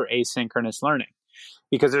need for asynchronous learning,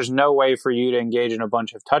 because there's no way for you to engage in a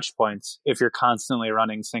bunch of touch points if you're constantly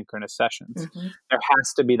running synchronous sessions. Mm-hmm. There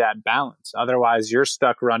has to be that balance. Otherwise, you're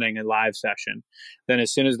stuck running a live session. Then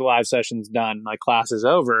as soon as the live session's done, like class is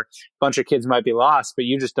over, a bunch of kids might be lost, but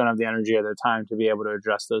you just don't have the energy or the time to be able to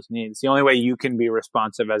address those needs. The only way you can be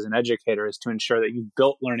responsive as an educator is to ensure that you've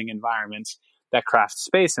built learning environments that craft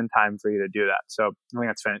space and time for you to do that. So I think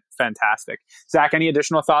that's fantastic. Zach, any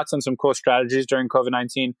additional thoughts on some cool strategies during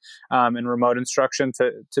COVID-19 and remote instruction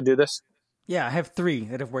to do this? Yeah, I have 3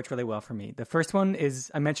 that have worked really well for me. The first one is,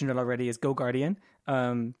 I mentioned it already, is GoGuardian,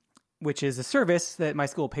 which is a service that my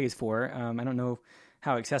school pays for. I don't know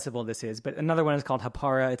how accessible this is, but another one is called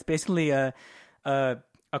Hapara. It's basically a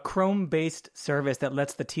Chrome-based service that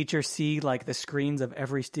lets the teacher see like the screens of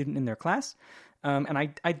every student in their class. And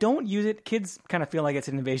I don't use it. Kids kind of feel like it's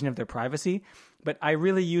an invasion of their privacy, but I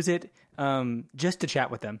really use it just to chat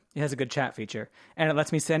with them. It has a good chat feature, and it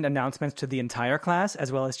lets me send announcements to the entire class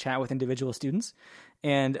as well as chat with individual students.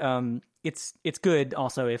 And it's good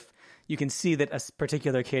also if you can see that a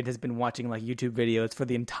particular kid has been watching like YouTube videos for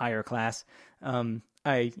the entire class.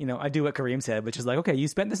 I do what Kareem said, which is like, okay, you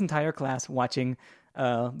spent this entire class watching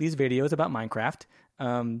these videos about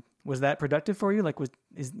Minecraft. Was that productive for you? Like,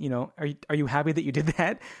 are you happy that you did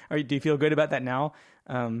that? Or do you feel good about that now?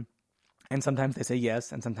 And sometimes they say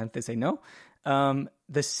yes, and sometimes they say no.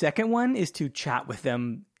 The second one is to chat with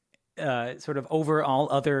them, sort of over all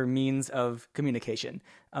other means of communication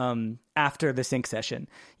after the sync session.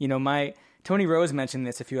 Tony Rose mentioned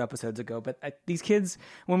this a few episodes ago, but these kids,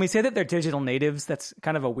 when we say that they're digital natives, that's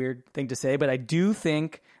kind of a weird thing to say, but I do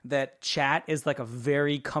think that chat is like a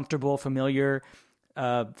very comfortable, familiar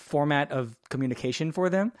format of communication for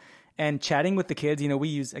them. And chatting with the kids, we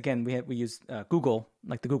use Google,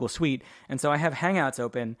 like the Google Suite. And so I have Hangouts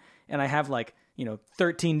open, and I have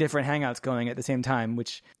 13 different Hangouts going at the same time,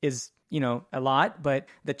 which is, a lot, but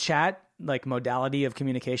the chat like modality of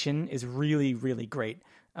communication is really, really great.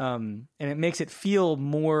 And it makes it feel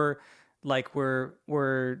more like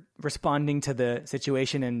we're responding to the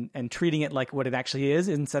situation and treating it like what it actually is,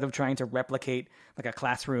 instead of trying to replicate like a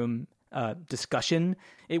classroom discussion.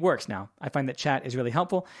 It works now. I find that chat is really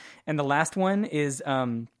helpful. And the last one is,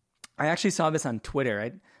 I actually saw this on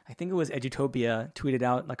Twitter. I think it was Edutopia tweeted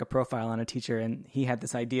out like a profile on a teacher, and he had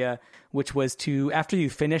this idea, which was to, after you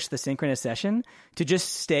finish the synchronous session, to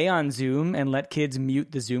just stay on Zoom and let kids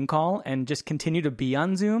mute the Zoom call and just continue to be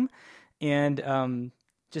on Zoom and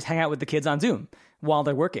just hang out with the kids on Zoom while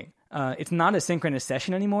they're working. It's not a synchronous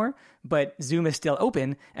session anymore, but Zoom is still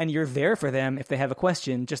open, and you're there for them if they have a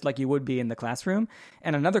question, just like you would be in the classroom.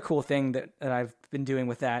 And another cool thing that I've been doing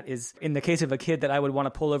with that is, in the case of a kid that I would want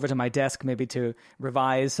to pull over to my desk maybe to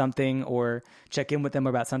revise something or check in with them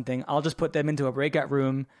about something, I'll just put them into a breakout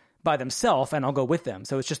room by themselves, and I'll go with them.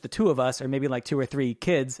 So it's just the 2 of us, or maybe like 2 or 3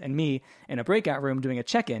 kids and me in a breakout room doing a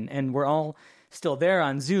check-in, and we're all still there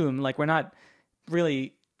on Zoom. Like, we're not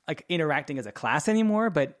really like interacting as a class anymore,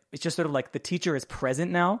 but it's just sort of like the teacher is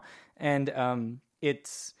present now. And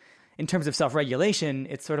it's, in terms of self-regulation,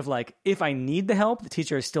 it's sort of like, if I need the help, the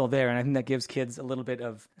teacher is still there. And I think that gives kids a little bit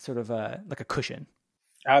of sort of like a cushion.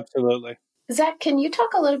 Absolutely. Zach, can you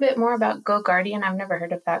talk a little bit more about GoGuardian? I've never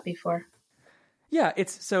heard of that before. Yeah,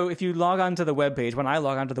 so if you log on to the webpage, when I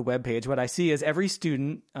log on to the webpage, what I see is every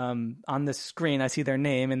student on the screen, I see their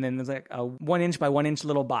name, and then there's like a 1 inch by 1 inch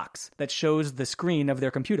little box that shows the screen of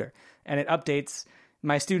their computer. And it updates.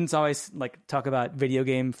 My students always like talk about video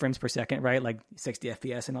game frames per second, right? Like 60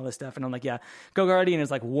 FPS and all this stuff. And I'm like, yeah, GoGuardian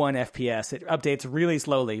is like 1 FPS. It updates really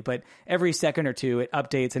slowly, but every second or two it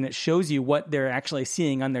updates and it shows you what they're actually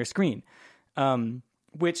seeing on their screen,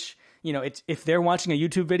 which if they're watching a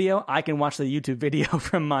YouTube video, I can watch the YouTube video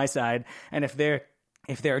from my side. And if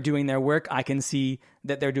they're doing their work, I can see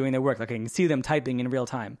that they're doing their work. Like I can see them typing in real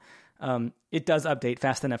time. It does update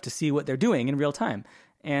fast enough to see what they're doing in real time.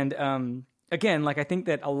 And again, like I think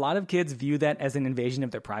that a lot of kids view that as an invasion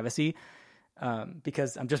of their privacy.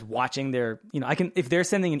 Because I'm just watching their, if they're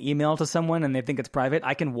sending an email to someone and they think it's private,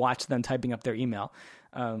 I can watch them typing up their email,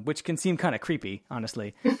 which can seem kind of creepy,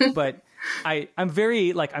 honestly. But I'm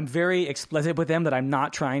very explicit with them that I'm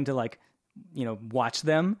not trying to watch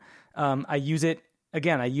them. I use it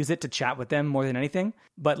to chat with them more than anything.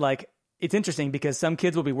 But it's interesting because some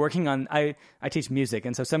kids will be working on, I teach music.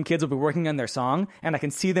 And so some kids will be working on their song and I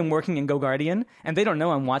can see them working in GoGuardian and they don't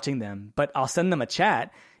know I'm watching them, but I'll send them a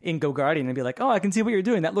chat in GoGuardian and be like, oh, I can see what you're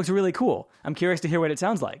doing. That looks really cool. I'm curious to hear what it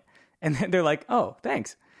sounds like. And then they're like, oh,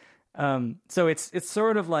 thanks. So it's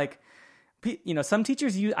sort of like, some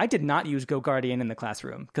teachers I did not use GoGuardian in the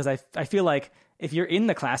classroom because I feel like if you're in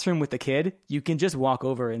the classroom with the kid, you can just walk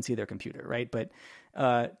over and see their computer, right? But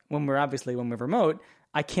when we're remote,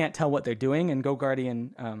 I can't tell what they're doing, and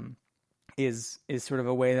GoGuardian is sort of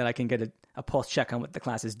a way that I can get a pulse check on what the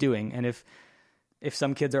class is doing. And if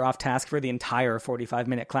some kids are off task for the entire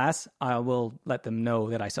 45-minute class, I will let them know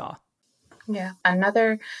that I saw. Yeah.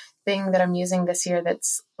 Another thing that I'm using this year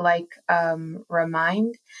that's like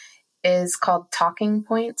Remind is called Talking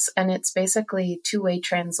Points, and it's basically two-way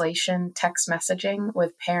translation text messaging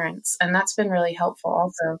with parents. And that's been really helpful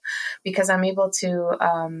also because I'm able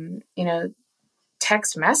to,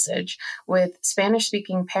 text message with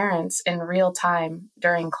Spanish-speaking parents in real time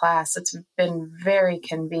during class. It's been very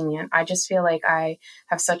convenient. I just feel like I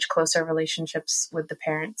have such closer relationships with the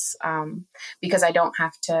parents because I don't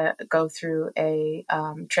have to go through a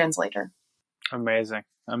translator. Amazing.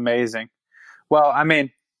 Well,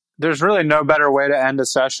 there's really no better way to end a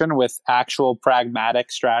session with actual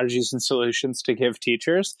pragmatic strategies and solutions to give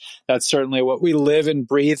teachers. That's certainly what we live and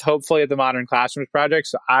breathe, hopefully, at the Modern Classrooms Project.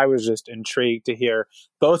 So I was just intrigued to hear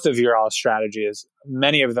both of your all strategies.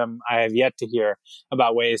 Many of them I have yet to hear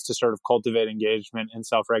about ways to sort of cultivate engagement and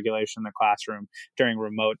self-regulation in the classroom during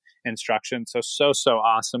remote instruction. So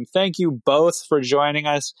awesome. Thank you both for joining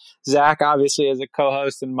us. Zach, obviously, as a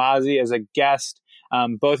co-host, and Mazi as a guest.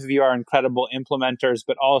 Both of you are incredible implementers,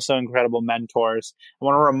 but also incredible mentors. I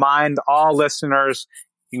want to remind all listeners,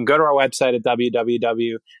 you can go to our website at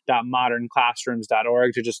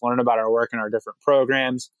www.modernclassrooms.org to just learn about our work and our different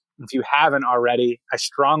programs. If you haven't already, I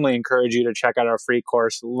strongly encourage you to check out our free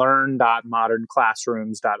course,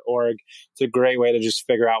 learn.modernclassrooms.org. It's a great way to just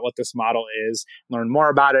figure out what this model is, learn more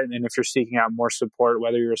about it. And if you're seeking out more support,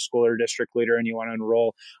 whether you're a school or district leader and you want to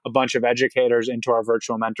enroll a bunch of educators into our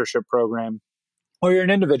virtual mentorship program, or you're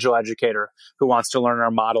an individual educator who wants to learn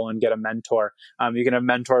our model and get a mentor, you can have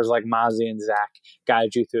mentors like Mazi and Zach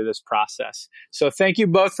guide you through this process. So thank you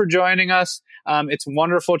both for joining us. It's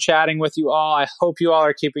wonderful chatting with you all. I hope you all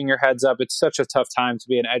are keeping your heads up. It's such a tough time to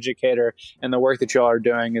be an educator, and the work that you all are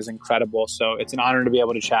doing is incredible. So it's an honor to be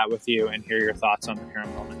able to chat with you and hear your thoughts on the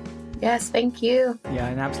current moment. Yes, thank you. Yeah,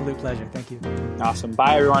 an absolute pleasure. Thank you. Awesome.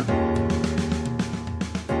 Bye, everyone.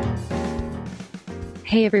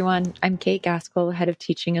 Hey everyone, I'm Kate Gaskell, Head of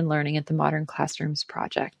Teaching and Learning at the Modern Classrooms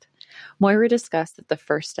Project. Moira discussed that the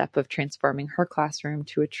first step of transforming her classroom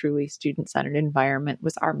to a truly student-centered environment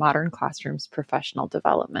was our Modern Classrooms professional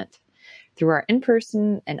development. Through our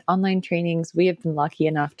in-person and online trainings, we have been lucky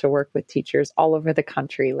enough to work with teachers all over the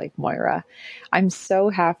country like Moira. I'm so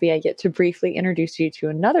happy I get to briefly introduce you to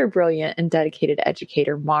another brilliant and dedicated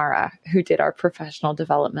educator, Mara, who did our professional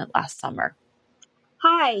development last summer.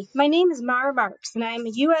 Hi, my name is Mara Marks, and I am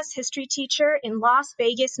a U.S. history teacher in Las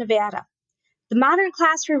Vegas, Nevada. The Modern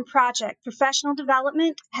Classroom Project Professional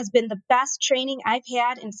Development has been the best training I've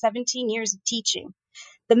had in 17 years of teaching.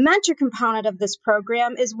 The mentor component of this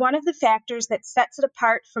program is one of the factors that sets it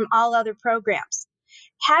apart from all other programs.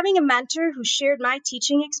 Having a mentor who shared my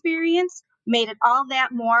teaching experience made it all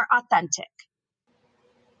that more authentic.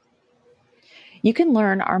 You can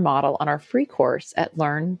learn our model on our free course at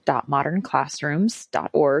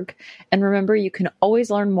learn.modernclassrooms.org. And remember, you can always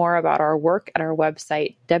learn more about our work at our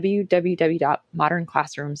website,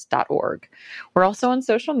 www.modernclassrooms.org. We're also on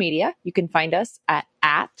social media. You can find us at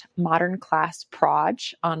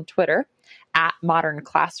 @modernclassproj on Twitter,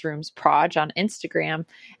 @modernclassroomsproj on Instagram,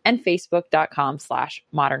 and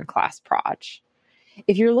facebook.com/modernclassproj.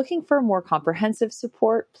 If you're looking for more comprehensive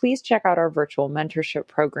support, please check out our virtual mentorship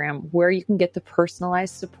program, where you can get the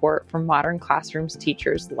personalized support from Modern Classrooms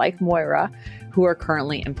teachers like Moira, who are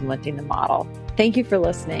currently implementing the model. Thank you for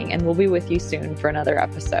listening, and we'll be with you soon for another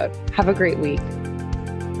episode. Have a great week.